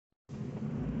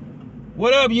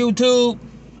What up, YouTube?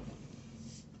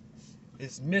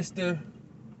 It's Mr.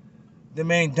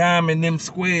 Them Ain't Diamond Them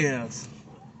Squares.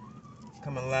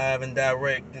 Coming live and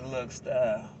direct, D.lux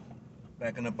style.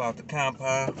 Backing up out the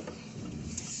compound.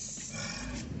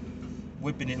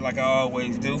 Whipping it like I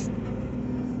always do. Heading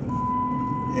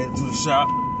to the shop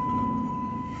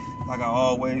like I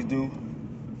always do.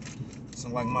 So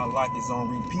like my life is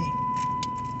on repeat.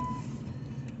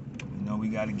 You know we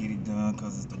gotta get it done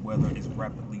because the weather is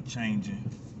rapidly changing.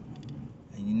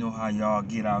 And you know how y'all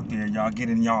get out there. Y'all get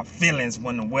in y'all feelings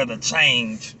when the weather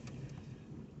change.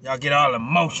 Y'all get all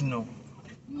emotional.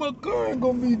 My car ain't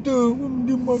gonna be done. I'm gonna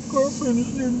get my car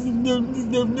finished.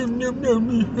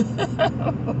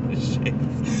 Oh, shit.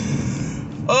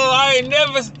 Oh, I ain't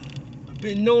never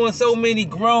been knowing so many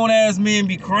grown-ass men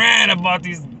be crying about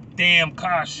this damn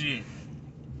car shit.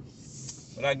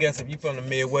 But I guess if you from the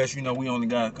Midwest, you know we only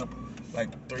got a couple, like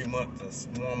 3 months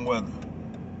of warm weather.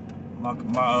 My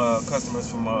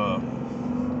customers from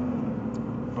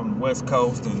the West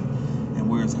Coast and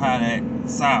where it's hot at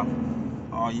South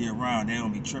all year round, they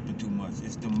don't be tripping too much.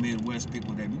 It's the Midwest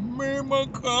people that be, man, my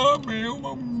car, man,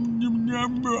 I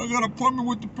got an appointment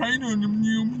with the painter.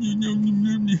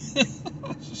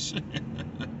 Shit.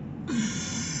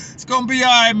 It's gonna be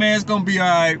alright, man. It's gonna be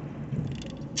alright.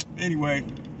 Anyway,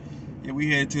 yeah, we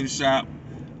headed to the shop.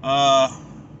 I'm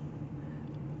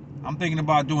thinking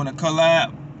about doing a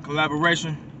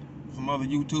collaboration with some other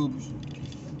YouTubers.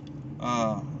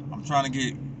 I'm trying to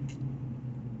get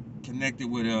connected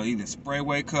with either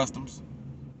Sprayway Customs.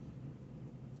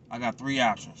 I got 3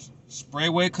 options: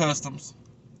 Sprayway Customs.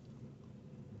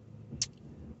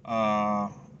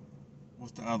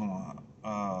 What's the other one?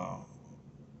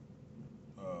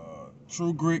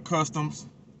 True Grit Customs.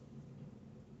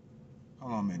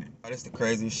 Hold on a minute. Oh, this is the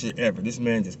craziest shit ever. This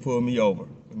man just pulled me over.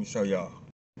 Let me show y'all.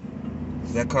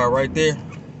 That car right there,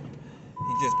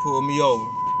 he just pulled me over.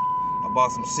 I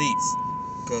bought some seats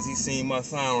because he seen my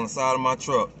sign on the side of my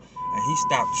truck, and he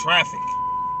stopped traffic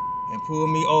and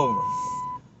pulled me over.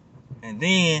 And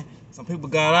then some people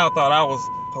got out, thought I was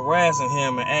harassing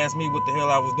him, and asked me what the hell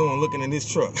I was doing looking in this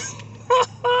truck.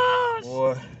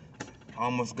 Boy, I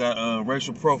almost got a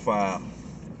racial profile.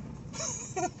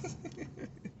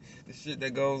 The shit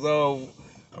that goes on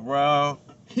around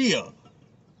here.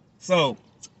 So,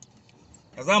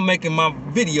 as I'm making my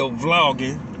video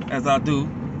vlogging, as I do,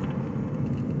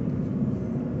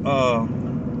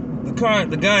 the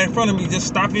guy in front of me just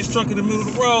stopped his truck in the middle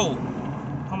of the road.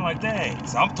 I'm like, dang.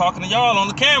 So I'm talking to y'all on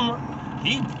the camera.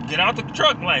 He get out the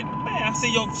truck like, man, I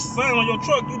see your sign on your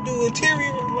truck. You do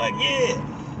interior? I'm like, yeah.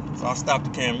 So I stopped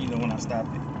the camera, you know, when I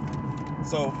stopped it.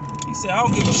 So he said, I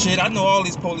don't give a shit. I know all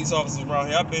these police officers around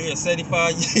here. I've been here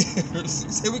 75 years.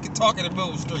 He said we can talk in the middle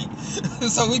of the street.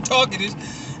 So we talking this,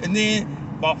 and then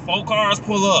about 4 cars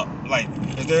pull up. Like,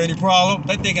 is there any problem?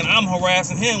 They thinking I'm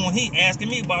harassing him when he asking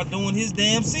me about doing his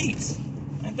damn seats.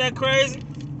 Ain't that crazy?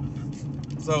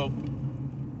 So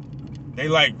they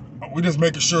like, oh, we just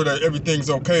making sure that everything's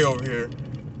okay over here.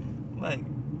 Like,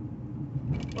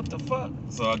 what the fuck?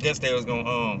 So I guess they was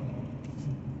gonna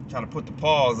try to put the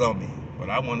paws on me, but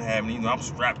I wasn't having. You know, I'm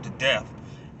strapped to death,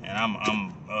 and I'm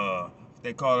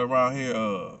they call it around here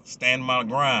standing my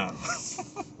ground.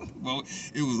 Well,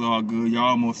 it was all good. Y'all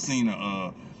almost seen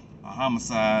a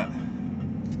homicide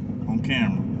on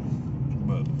camera,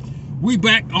 but we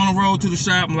back on the road to the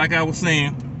shop. And like I was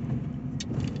saying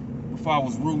before I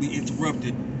was rudely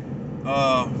interrupted,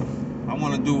 I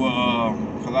want to do a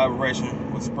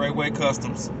collaboration with Sprayway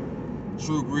Customs,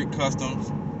 True Grit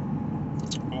Customs,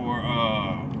 or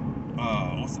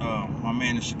what's my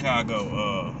man in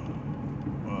Chicago,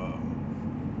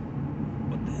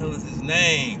 what the hell is his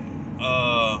name?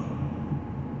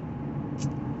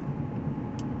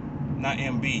 Not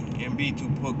MB too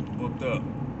booked up.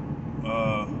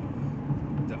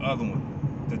 The other one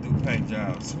that do paint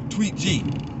jobs, Tweet G.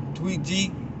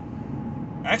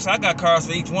 Actually, I got cars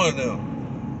for each one of them.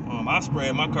 I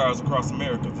spread my cars across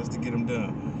America just to get them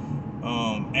done.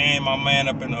 And my man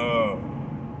up in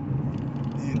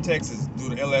Texas do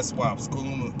the LS swaps,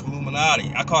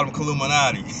 Illuminati. I call him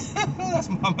Illuminati. That's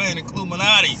my man in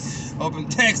Illuminati up in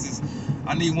Texas.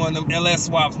 I need one of them LS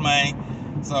swaps, man.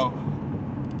 So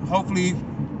hopefully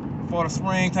for the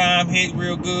springtime hit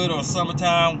real good, or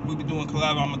summertime, we'll be doing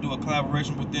collab. I'm gonna do a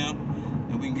collaboration with them,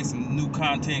 and we can get some new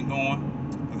content going.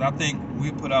 Cause I think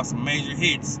we put out some major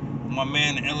hits. My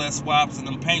man, the LS swaps and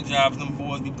them paint jobs, them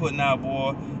boys be putting out,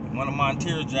 boy. One of my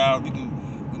interior jobs,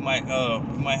 we might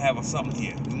have something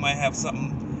here. We might have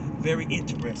something very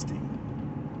interesting.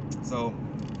 So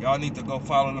y'all need to go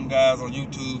follow them guys on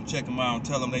YouTube, check them out, and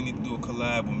tell them they need to do a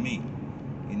collab with me.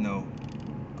 You know,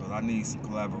 cause I need some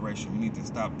collaboration. We need to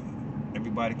stop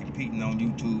everybody competing on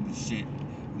YouTube and shit.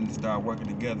 We need to start working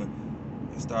together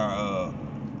and start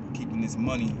keeping this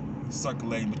money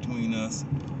circulating between us,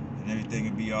 and everything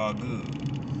will be all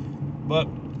good. But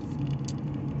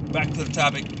back to the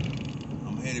topic.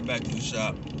 I'm headed back to the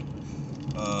shop.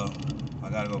 I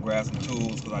gotta go grab some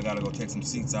tools because I gotta go take some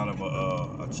seats out of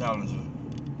a Challenger,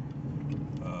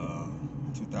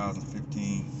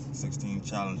 2015-16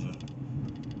 Challenger.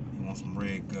 He wants some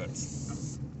red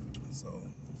guts, so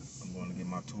I'm going to get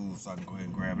my tools so I can go ahead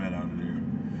and grab that out of there.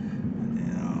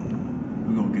 And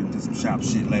we're gonna get into some shop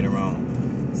shit later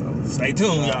on. So stay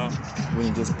tuned, y'all. We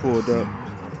just pulled up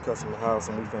at the customer house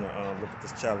and we finna look at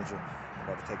this Challenger. I'm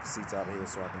about to take the seats out of here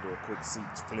so I can do a quick seat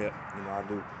flip. You know, I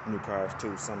do new cars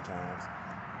too sometimes.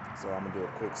 So I'm gonna do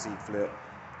a quick seat flip.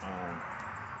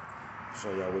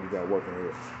 Show y'all what he got working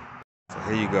here. So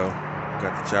here you go.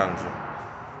 Got the Challenger.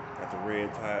 Got the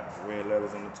red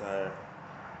leathers on the tire.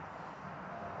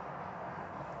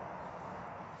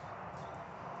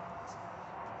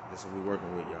 This is what we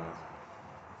working with, y'all.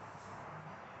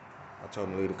 I told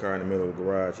him to leave the car in the middle of the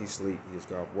garage. He's asleep. He just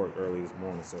got off work early this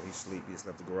morning, so he's asleep. He just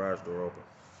left the garage door open.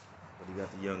 But he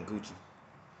got the young Gucci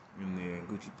in there,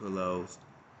 Gucci pillows.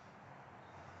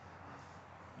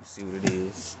 You see what it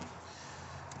is.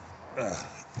 Well,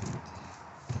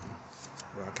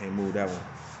 I can't move that one.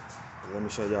 But let me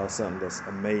show y'all something that's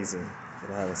amazing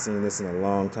that I haven't seen this in a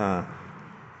long time.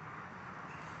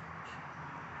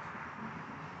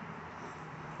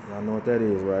 Y'all know what that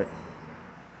is, right?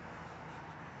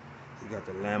 You got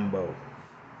the Lambo.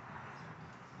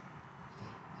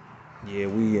 Yeah,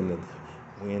 we in the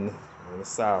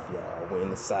South, y'all. We in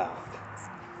the South.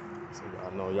 So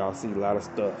y'all know, y'all see a lot of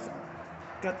stuff.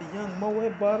 Got the young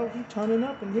Moet bottle. He turning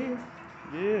up in here.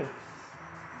 Yeah.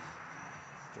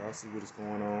 Y'all see what is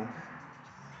going on.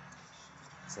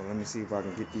 So let me see if I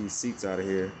can get these seats out of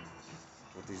here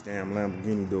with these damn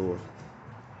Lamborghini doors.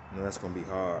 No, that's gonna be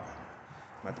hard.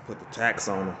 I'm about to put the tax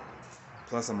on them.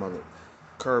 Plus I'm on the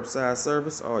curbside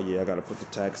service. Oh yeah, I gotta put the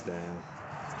tax down.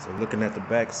 So looking at the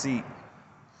back seat,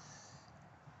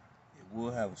 it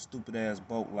will have a stupid ass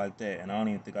bolt like that, and I don't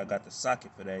even think I got the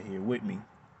socket for that here with me.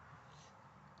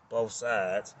 Both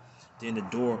sides. Then the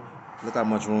door, look how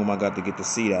much room I got to get the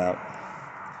seat out.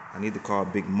 I need to call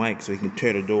Big Mike so he can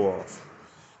tear the door off.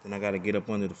 Then I gotta get up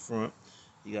under the front.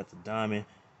 You got the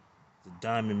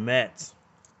diamond mats.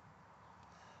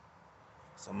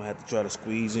 So I'm gonna have to try to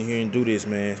squeeze in here and do this,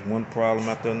 man. It's one problem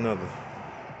after another.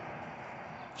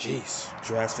 Jeez,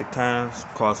 drastic times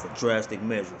calls for drastic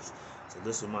measures. So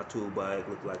this is what my tool bag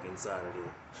look like inside of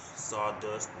here.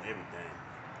 Sawdust and everything.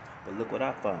 But look what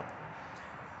I found.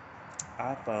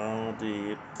 I found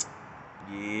it.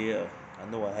 Yeah, I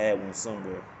know I had one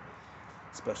somewhere.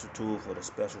 Special tool for the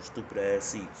special stupid ass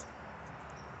seats.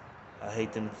 I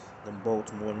hate them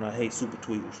bolts more than I hate super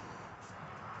tweeters.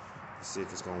 Let's see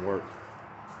if it's gonna work.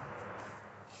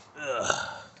 Ugh.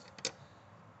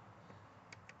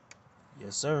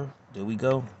 Yes, sir. There we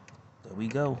go. There we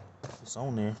go. It's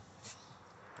on there.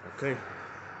 Okay.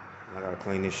 I gotta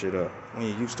clean this shit up. When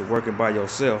you're used to working by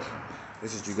yourself,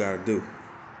 this is what you gotta do.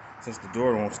 Since the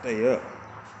door won't stay up,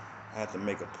 I have to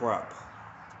make a prop.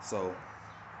 So,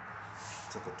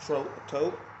 took a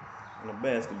tote and a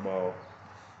basketball,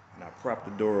 and I propped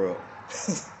the door up.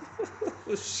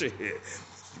 Shit.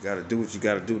 You gotta do what you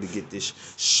gotta do to get this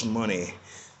shmoney.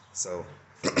 So,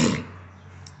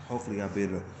 hopefully I'll be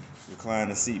able to recline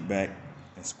the seat back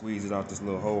and squeeze it out this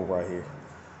little hole right here.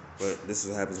 But this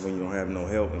is what happens when you don't have no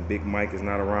help and Big Mike is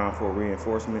not around for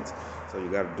reinforcements. So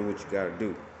you gotta do what you gotta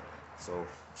do. So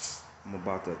I'm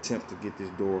about to attempt to get this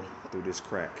door through this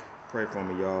crack. Pray for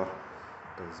me, y'all,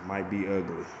 because it might be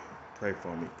ugly. Pray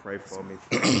for me, pray for me.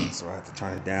 So I have to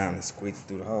turn it down and squeeze it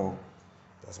through the hole.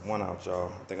 That's one out,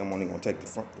 y'all. I think I'm only gonna take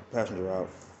the passenger out.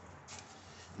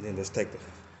 And then just take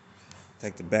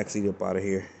the back seat up out of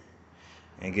here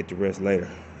and get the rest later.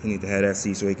 He needs to have that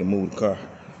seat so he can move the car.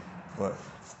 But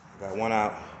I got one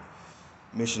out.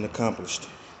 Mission accomplished.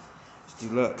 It's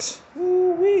D.lux.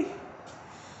 Woo-wee.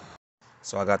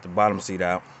 So I got the bottom seat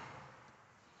out.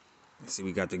 You see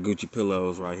we got the Gucci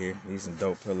pillows right here. These some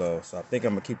dope pillows. So I think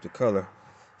I'm gonna keep the color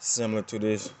similar to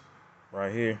this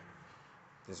right here.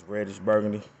 This reddish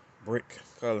burgundy brick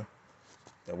color.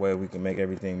 That way we can make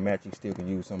everything match. You still can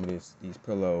use some of these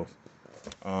pillows.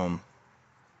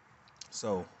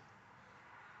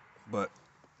 But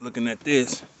looking at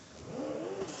this,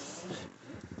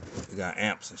 we got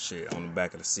amps and shit on the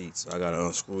back of the seat. So I gotta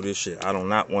unscrew this shit. I do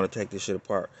not want to take this shit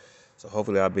apart. So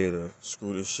hopefully I'll be able to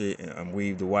screw this shit and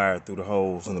weave the wire through the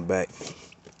holes in the back.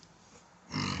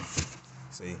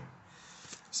 See?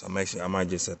 So I might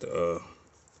just have to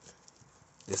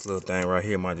This little thing right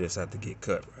here might just have to get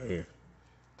cut right here.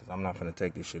 Cause I'm not gonna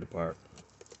take this shit apart.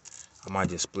 I might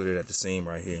just split it at the seam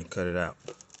right here and cut it out.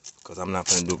 Cause I'm not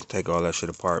gonna take all that shit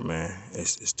apart, man.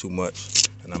 It's too much.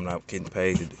 And I'm not getting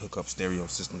paid to hook up stereo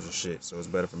systems or shit. So it's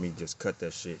better for me to just cut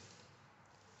that shit.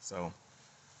 So,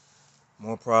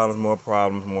 more problems, more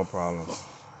problems, more problems.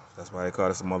 That's why they call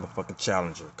this a motherfucking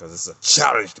challenger. Cause it's a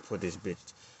challenge to put this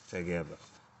bitch together.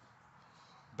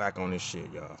 Back on this shit,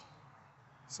 y'all.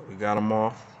 So we got them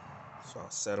off. So I'll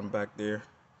set them back there.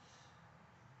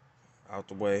 Out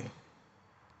the way.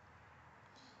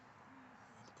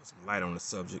 Put some light on the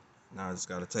subject. Now I just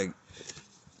gotta take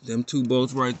them 2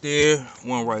 bolts right there,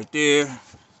 one right there,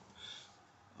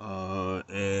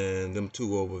 and them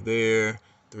 2 over there,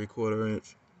 3/4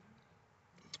 inch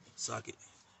socket,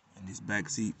 and this back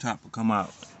seat top will come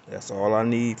out. That's all I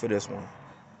need for this one.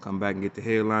 Come back and get the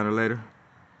headliner later,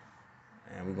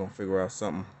 and we're gonna figure out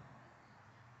something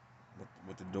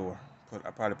with the door.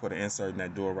 I probably put an insert in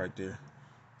that door right there.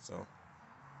 So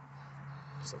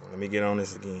let me get on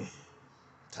this again.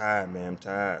 Tired, man. I'm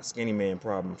tired. Skinny man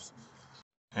problems.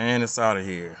 And it's out of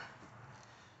here.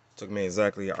 Took me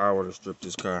exactly an hour to strip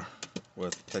this car.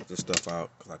 Well, to take this stuff out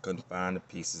because I couldn't find the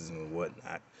pieces and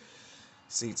whatnot.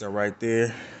 Seats are right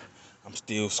there. I'm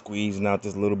still squeezing out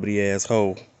this little bitty ass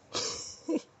hole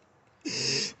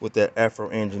with that Afro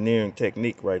engineering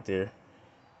technique right there.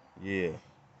 Yeah,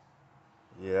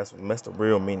 that's the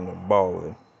real meaning of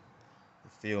balling. You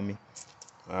feel me?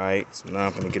 All right, so now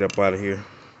I'm gonna get up out of here.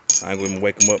 I ain't gonna even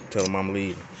wake him up and tell him I'm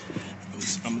leaving.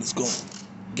 I'm just gonna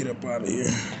get up out of here.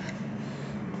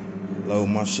 Load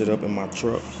my shit up in my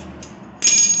truck.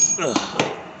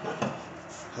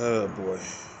 Oh boy.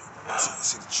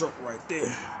 See the truck right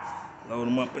there. Load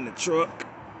them up in the truck.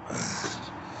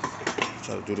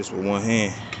 Try to do this with one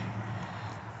hand.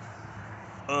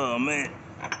 Oh man.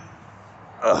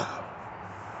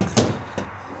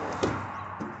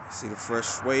 See the fresh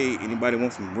suede. Anybody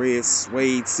want some red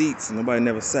suede seats? Nobody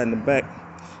never sat in the back.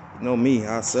 You know me,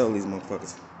 I'll sell these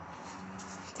motherfuckers.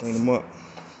 Clean them up.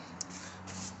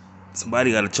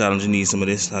 Somebody got a Challenger, need some of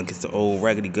this. I'll get the old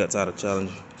raggedy guts out of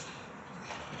Challenger.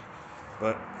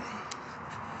 But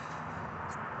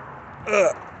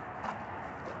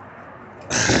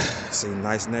see,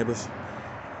 nice neighbors,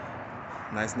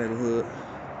 nice neighborhood,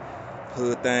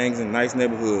 hood things and nice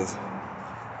neighborhoods.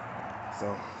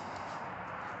 So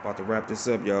about to wrap this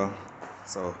up, y'all.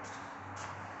 So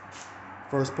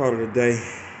first part of the day,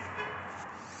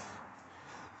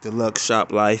 D.lux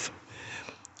shop life.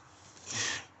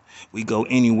 We go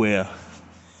anywhere,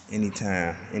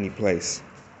 anytime, any place.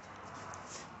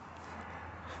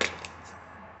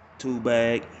 Tool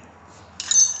bag,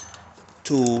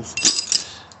 tools,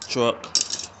 truck,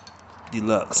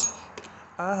 D.lux.